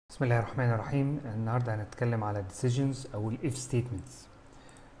بسم الله الرحمن الرحيم. النهارده هنتكلم على decisions او ال if statements.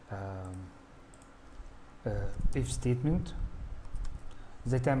 if statement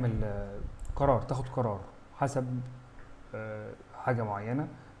ازاي تعمل قرار، تاخد قرار حسب حاجه معينه.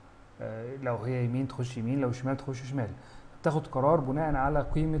 لو هي يمين تخش يمين، لو شمال تخش شمال. تاخد قرار بناء على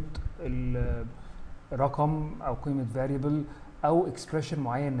قيمه الرقم او قيمه variable او expression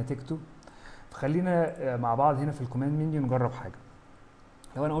معين نتيجته. فخلينا مع بعض هنا في الكوماند منيو نجرب حاجه.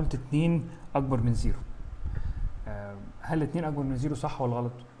 لو انا قلت 2 اكبر من 0، هل 2 اكبر من 0 صح ولا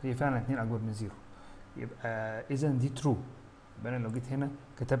غلط؟ هي فعلا 2 اكبر من 0، يبقى اذا دي ترو. يبقى انا لو جيت هنا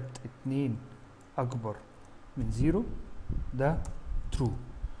كتبت 2 اكبر من 0 ده ترو.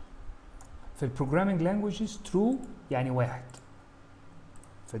 في البروجرامينج لانجويجز ترو يعني 1،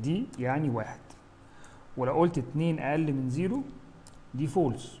 فدي يعني 1. ولو قلت 2 اقل من 0 دي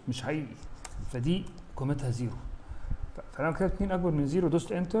فولس، مش حقيقي، فدي قيمتها 0. فلما كتبت 2 اكبر من 0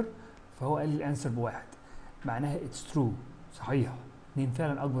 دوست انتر، فهو قال لي الانسر بواحد، معناها اتس ترو، صحيح 2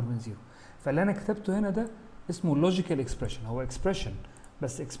 فعلا اكبر من 0. فاللي انا كتبته هنا ده اسمه لوجيكال اكسبريشن. هو اكسبريشن،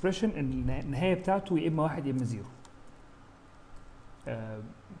 بس اكسبريشن النهايه بتاعته يا اما 1 يا اما 0.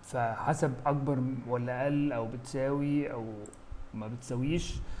 فحسب اكبر ولا اقل او بتساوي او ما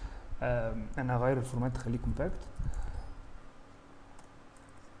بتساويش. انا هغير الفورمات اخليه كومباكت.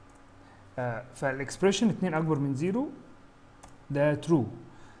 فالاكسبريشن 2 اكبر من 0 ده ترو.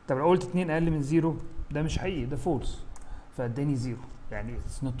 طب لو قلت 2 اقل من 0 ده مش حقيقي، ده فولس، فاداني 0، يعني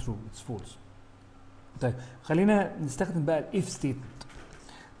اتس نوت ترو، اتس فولس. طيب خلينا نستخدم بقى الاف ستيتمنت.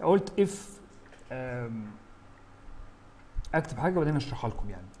 قلت اف، اكتب حاجه وبعدين اشرحها لكم.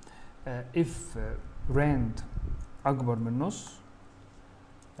 يعني اف راند اكبر من نص،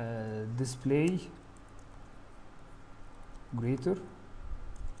 display greater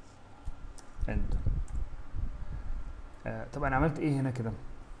end. طب انا عملت ايه هنا كده؟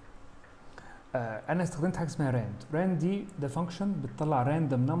 انا استخدمت حاجه اسمها راند دي، ده فانكشن بتطلع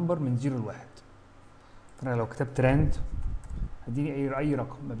راندوم نمبر من 0 ل 1. فانا لو كتبت راند هديني اي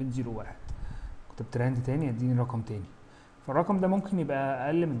رقم ما بين 0 و 1. كتبت راند تاني هديني رقم تاني. فالرقم ده ممكن يبقى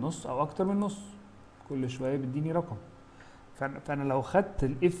اقل من نص او اكتر من نص، كل شويه بيديني رقم. فانا لو خدت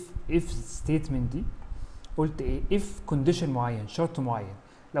الاف ستيتمنت دي، قلت ايه؟ اف كونديشن معين، شرط معين،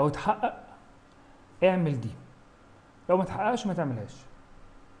 لو اتحقق اعمل دي، لو ما اتحققش ما تعملهاش.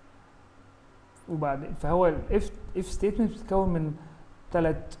 وبعدين فهو الاف ستيتمنت بتتكون من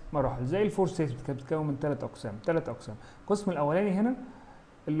 3 مراحل، زي الفور ستيتمنت كانت بتتكون من 3 اقسام. القسم الاولاني هنا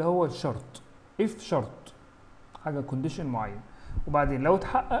اللي هو الشرط، اف شرط حاجه كونديشن معين، وبعدين لو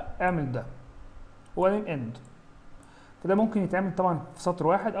اتحقق اعمل ده، وبعدين اند. فده ممكن يتعمل طبعا في سطر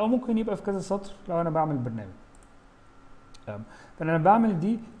واحد او ممكن يبقى في كذا سطر لو انا بعمل برنامج. فانا بعمل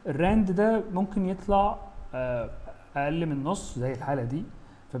دي الراند ده ممكن يطلع اقل من نص زي الحاله دي،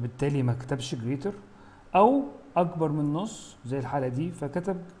 فبالتالي ما كتبش جريتر، او اكبر من نص زي الحاله دي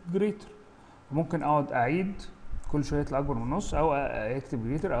فكتب جريتر. وممكن اقعد اعيد كل شويه يطلع اكبر من نص، او يكتب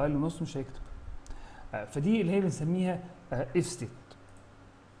جريتر، او اقل من نص مش هيكتب. فدي اللي هي بنسميها اف ستيتمنت.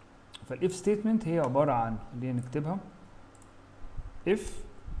 فالاف ستيتمنت هي عباره عن اللي نكتبها اف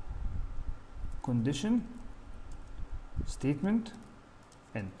كونديشن ستيتمنت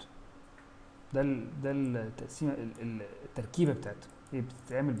اند. ده التقسيمه، التركيبه بتاعتها هي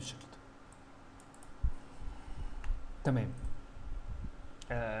بتتعمل بالشكل ده. تمام.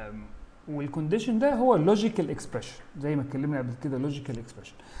 والكونديشن ده هو اللوجيكال اكسبريشن، زي ما اتكلمنا قبل كده، لوجيكال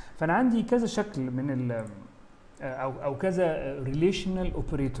اكسبريشن. فانا عندي كذا شكل من ال او كذا ريليشنال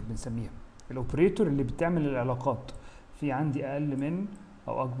اوبريتور بنسميها. الاوبريتور اللي بتعمل العلاقات، في عندي اقل من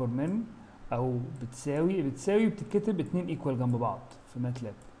او اكبر من او بتساوي بتتكتب 2 ايكوال جنب بعض في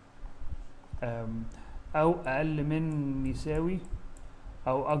ماتلاب، او اقل من يساوي،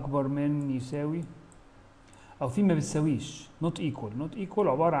 او اكبر من يساوي، او في ما بتساويش نوت ايكوال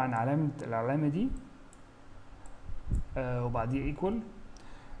عباره عن العلامه دي وبعديها ايكوال.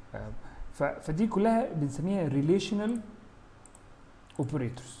 فدي كلها بنسميها ريليشنال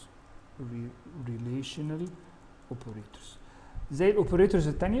اوبريتورز. زي الاوبريتورز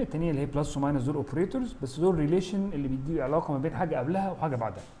الثانيه اللي هي بلس وماينس، دول اوبريتورز، بس دول ريليشن اللي بيدي علاقه ما بين حاجه قبلها وحاجه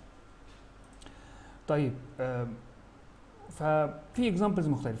بعدها. طيب ففي اكزامبلز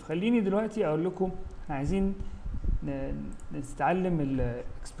مختلفه. خليني دلوقتي اقول لكم احنا عايزين نتعلم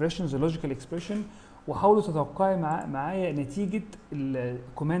الاكسبريشنز، اللوجيكال اكسبريشن، وحاولوا تتوقعي معايا نتيجه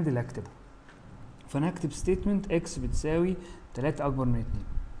الكوماند اللي هكتبه. فانا هكتب ستيتمنت اكس بتساوي 3 اكبر من 2.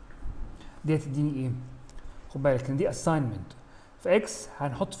 دي هتديني ايه؟ خد بالك ان دي اساينمنت، فاكس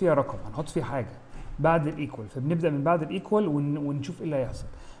هنحط فيها رقم، هنحط فيها حاجه بعد الايكوال، فبنبدا من بعد الايكوال ونشوف ايه اللي هيحصل.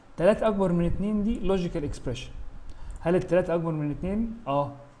 3 اكبر من 2 دي لوجيكال اكسبريشن. هل ال3 اكبر من 2؟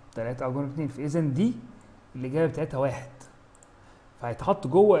 3 اكبر من 2، فاذا دي الاجابه بتاعتها 1. فهيتحط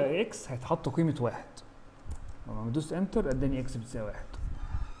جوه اكس هيتحط قيمه 1. لما بدوس انتر اداني اكس بتساوي 1.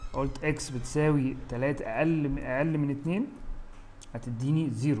 قلت اكس بتساوي 3 اقل من 2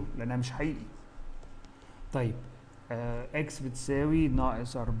 هتديني 0 لانها مش حقيقي. طيب اكس بتساوي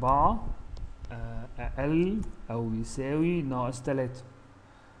ناقص 4 اقل او يساوي ناقص 3.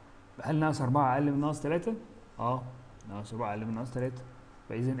 هل ناقص 4 اقل من ناقص 3؟ ناقص 4 اقل من ناقص 3،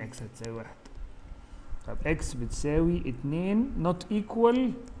 فاذا اكس هتساوي 1. طب اكس بتساوي 2 نوت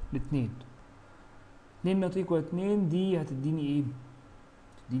ايكوال ل 2. 2 نوت ايكوال 2 دي هتديني ايه؟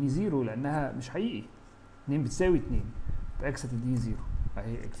 تديني 0 لانها مش حقيقي. 2 بتساوي 2، فاكس هتديني 0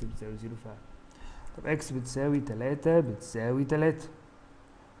 اهي، اكس بتساوي 0 فعلا. طب اكس بتساوي 3 بتساوي 3.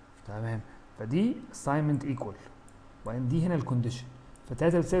 تمام، فدي assignment equal، وبعدين دي هنا الكونديشن، ف3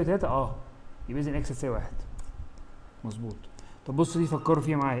 بتساوي 3 يبقى اذا اكس هتساوي 1. مظبوط. طب بصوا دي فكروا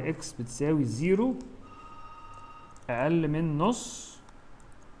فيها معايا، اكس بتساوي 0 اقل من نص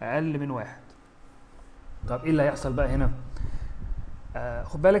اقل من 1. طب ايه اللي هيحصل بقى هنا؟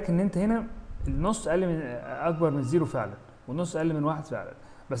 خد بالك ان انت هنا النص اقل من اكبر من 0 فعلا، والنص اقل من 1 فعلا،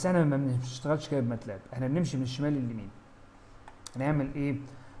 بس احنا ما بنشتغلش كده بماتلاب، احنا بنمشي من الشمال لليمين. هنعمل ايه؟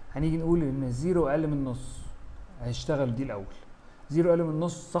 هنيجي نقول ان 0 اقل من نص، هيشتغل دي الاول. 0 اقل من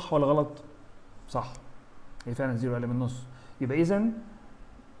نص صح ولا غلط؟ صح، هي فعلا 0 اقل من نص. يبقى اذا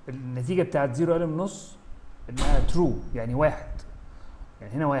النتيجه بتاعت 0 اقل من نص انها ترو، يعني 1،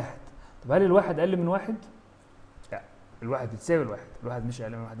 يعني هنا 1. طب هل الواحد اقل من 1؟ لا، الواحد بتساوي الواحد، الواحد مش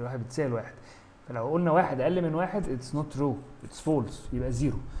اقل من 1، الواحد بتساوي الواحد. فلو قلنا 1 اقل من 1 اتس نوت ترو، اتس فولس، يبقى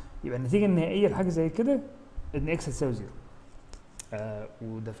 0. يبقى النتيجه النهائيه لحاجه زي كده ان اكس هتساوي 0.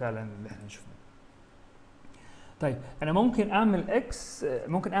 وده فعلا اللي احنا شفناه. طيب انا ممكن اعمل اكس،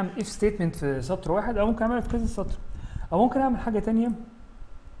 ممكن اعمل اف ستيتمنت في سطر واحد، او ممكن اعملها في كذا سطر، او ممكن اعمل حاجه ثانيه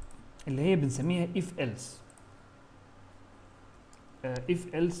اللي هي بنسميها اف ايلس.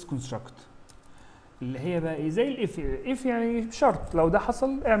 اف ايلس كونستراكت، اللي هي بقى ايه؟ زي الاف يعني شرط، لو ده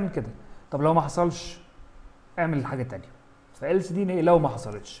حصل اعمل كده، طب لو ما حصلش اعمل حاجه ثانيه. فايلس دي لو ما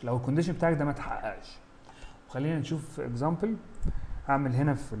حصلتش، لو الكونديشن بتاعك ده ما اتحققش. خلينا نشوف اكزامبل. هعمل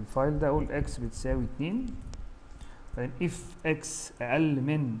هنا في الفايل ده اقول اكس بتساوي 2، بعدين if x اقل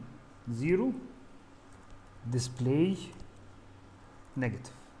من 0 display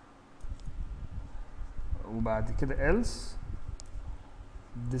negative، وبعد كده else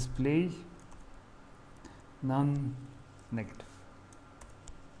display non negative،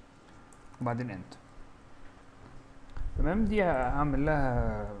 وبعدين end. تمام، دي هعمل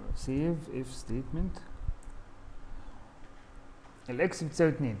لها save if statement. الاكس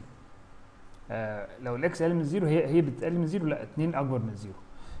بتساوي 2، لو الاكس اقل من 0 هي بتقل من 0، لا 2 اكبر من 0،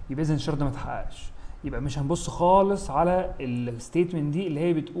 يبقى اذا الشرط ده ما اتحققش. يبقى مش هنبص خالص على الستيتمنت دي اللي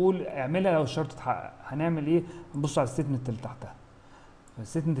هي بتقول اعملها لو الشرط اتحقق. هنعمل ايه؟ هنبص على الستيتمنت اللي تحتها،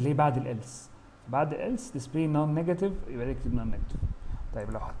 الستيتمنت اللي هي بعد الالس. بعد الالس ديسبلاي نون نيجاتيف، يبقى ده اكتب نون نيجاتيف.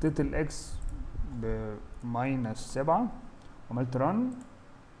 طيب لو حطيت الاكس ب-7 وعملت ران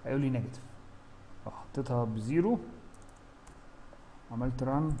هيقول لي نيجاتيف. لو حطيتها ب0 وعملت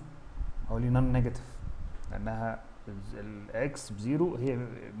ران هقول لي نون نيجاتيف، لانها الاكس ب0 هي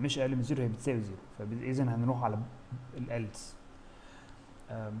مش اقل من 0، هي بتساوي 0، فاذا هنروح على الالس.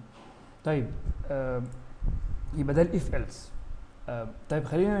 طيب يبقى ده الاف الس. طيب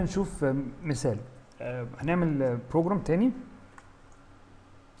خلينا نشوف مثال. هنعمل بروجرام تاني.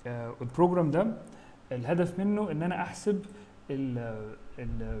 البروجرام ده الهدف منه ان انا احسب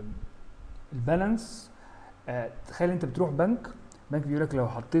البالانس. تخيل انت بتروح بنك بيقول لك لو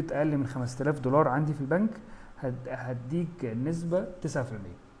حطيت اقل من $5000 عندي في البنك هديك نسبه 9%،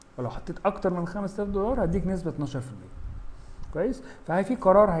 ولو حطيت اكتر من $5000 هديك نسبه 12%. كويس؟ فهي في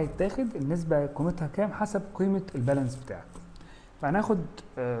قرار هيتاخد النسبه قيمتها كام حسب قيمه البالانس بتاعك. فهناخد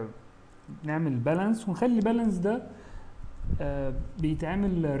نعمل بالانس، ونخلي البالانس ده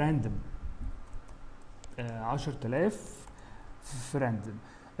بيتعمل راندوم، 10000 في راندوم.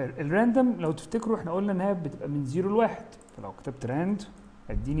 الراندوم لو تفتكروا احنا قلنا انها بتبقى من 0 ل1، فلو كتبت راند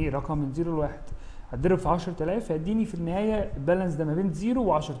هيديني رقم من 0 ل1، هتضرب في 10000 هيديني في النهايه البالانس ده ما بين 0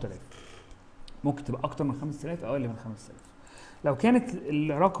 و 10000. ممكن تبقى اكتر من 5000 او اقل من 5000. لو كانت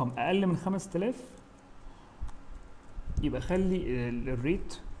الرقم اقل من 5000 يبقى خلي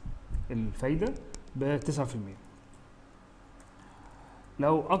الريت الفايده ب 9%.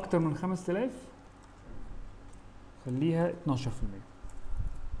 لو اكتر من 5000 خليها 12%.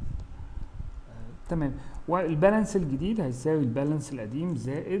 تمام، والبالانس الجديد هيساوي البالانس القديم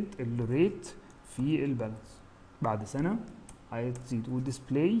زائد الريت في البالانس. بعد سنه هتزيد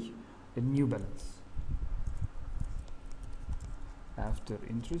وديسبلاي النيو بالانس after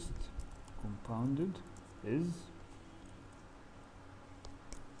interest compounded is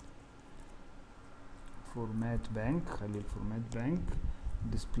format bank. خلي الفورمات بانك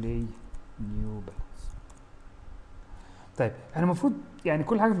display new balance. طيب احنا المفروض يعني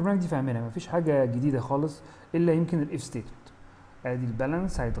كل حاجه في البرنامج دي فاهمينها، مفيش حاجه جديده خالص الا يمكن الاف ستيتمنت. ادي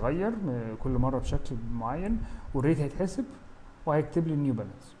البالانس هيتغير كل مره بشكل معين، والريت هيتحسب وهيكتب لي النيو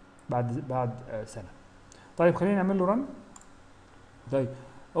بالانس بعد سنه. طيب خلينا نعمل له رن. طيب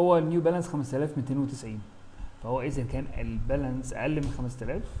هو النيو بالانس 5290، فهو اذا كان البالانس اقل من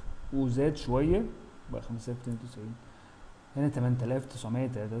 5000 وزاد شويه بقى 5290، هنا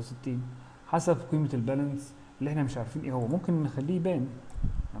 8963 حسب قيمه البالانس اللي احنا مش عارفين ايه هو. ممكن نخليه يبان،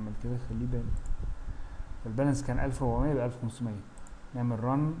 نعمل كده خليه يبان. البالانس كان 1400 بقى 1500، نعمل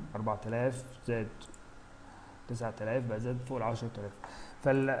رن 4000 زاد 9000 بقى زاد فوق ال 10000.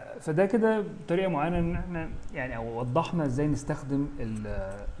 فده كده بطريقه معينه ان احنا يعني او وضحنا ازاي نستخدم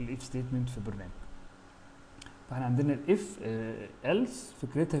الاف ستيتمنت في البرنامج. فاحنا عندنا الاف else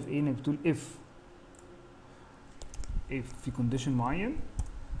فكرتها في ايه؟ انك بتقول اف في كونديشن معين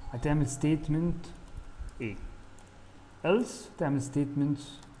هتعمل ستيتمنت A، else تعمل ستيتمنت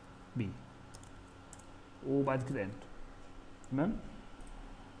B، وبعد كده انتر. تمام.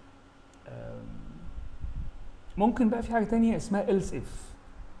 ممكن بقى في حاجه تانية اسمها else if.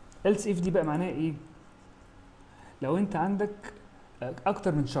 else if دي بقى معناها ايه؟ لو انت عندك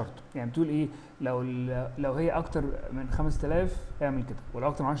اكتر من شرط، يعني بتقول ايه؟ لو هي اكتر من 5000 اعمل كده، ولو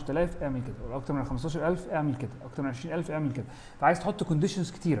اكتر من 10000 اعمل كده، ولو اكتر من 15000 اعمل كده، اكتر من 20000 اعمل كده. فعايز تحط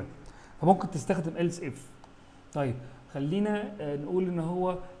كونديشنز كتيره، فممكن تستخدم else if. طيب خلينا نقول ان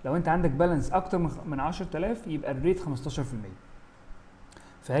هو لو انت عندك بالانس اكتر من 10000 يبقى الريت 15%.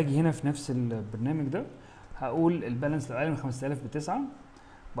 فهاجي هنا في نفس البرنامج ده هقول البالانس لو اقل من 5000 ب9،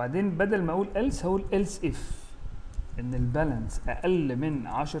 وبعدين بدل ما اقول else هقول else if ان البالانس اقل من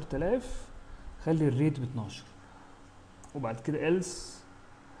 10000 خلي الريت ب12، وبعد كده else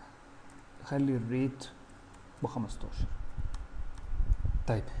خلي الريت ب15.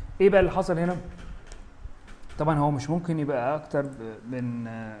 طيب ايه بقى اللي حصل هنا؟ طبعا هو مش ممكن يبقى اكتر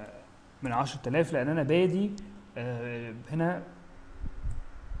من 10000 لان انا بادي هنا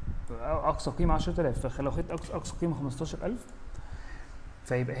اقصى قيمه 10000، فلو خدت اقصى قيمه 15000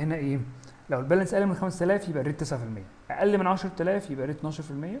 فيبقى هنا ايه؟ لو البالانس اقل من 5000 يبقى الريت 9%، اقل من 10000 يبقى الريت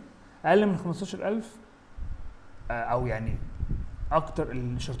 12%، اقل من 15000 او يعني اكتر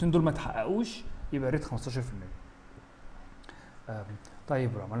الشرطين دول ما اتحققوش يبقى الريت 15%.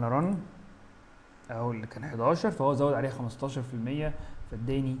 طيب عملنا رن اهو اللي كان 11 فهو زود عليه 15%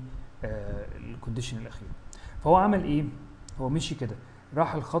 فاداني الكونديشن الاخير. فهو عمل ايه؟ هو مشي كده،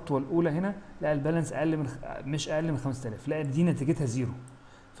 راح الخطوه الاولى هنا لقى البالانس مش اقل من 5000، لقى دي نتيجتها زيرو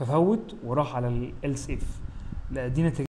ففوت وراح على الelse if، لقى دي نتيجتها